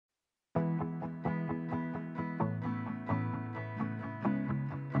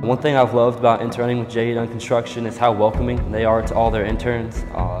One thing I've loved about interning with J.E. Dunn Construction is how welcoming they are to all their interns.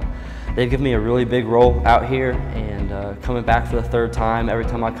 They've given me a really big role out here, and coming back for the third time, every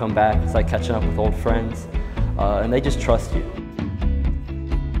time I come back, it's like catching up with old friends, and they just trust you.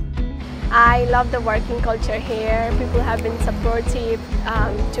 I love the working culture here. People have been supportive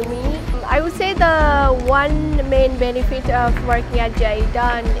to me. I would say the one main benefit of working at J.E.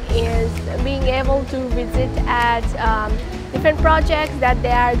 Dunn is being able to visit at different projects that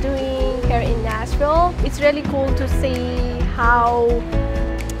they are doing here in Nashville. It's really cool to see how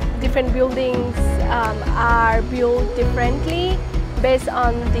different buildings are built differently based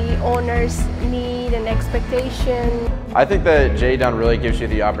on the owner's need and expectation. I think that J.E. Dunn really gives you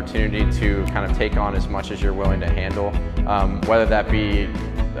the opportunity to kind of take on as much as you're willing to handle, whether that be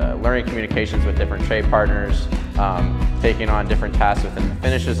learning communications with different trade partners, taking on different tasks within the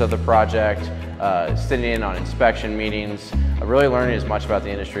finishes of the project, sitting in on inspection meetings, really learning as much about the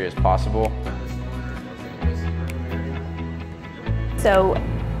industry as possible. So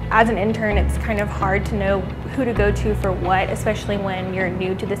as an intern, it's kind of hard to know who to go to for what, especially when you're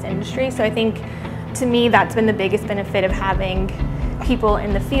new to this industry. So I think, to me, that's been the biggest benefit of having people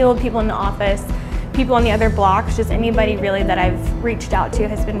in the field, people in the office, people on the other blocks, just anybody really that I've reached out to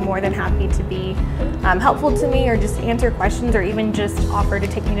has been more than happy to be helpful to me, or just answer questions, or even just offer to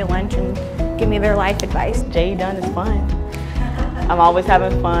take me to lunch and give me their life advice. J.E. Dunn is fun. I'm always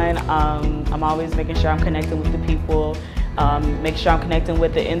having fun. I'm always making sure I'm connecting with the people, make sure I'm connecting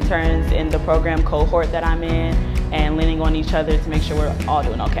with the interns in the program cohort that I'm in, and leaning on each other to make sure we're all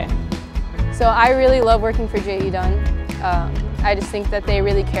doing okay. So I really love working for J.E. Dunn. I just think that they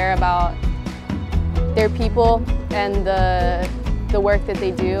really care about their people and the work that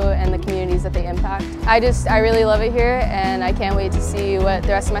they do and the communities that they impact. I really love it here, and I can't wait to see what the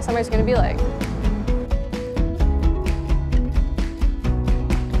rest of my summer is going to be like.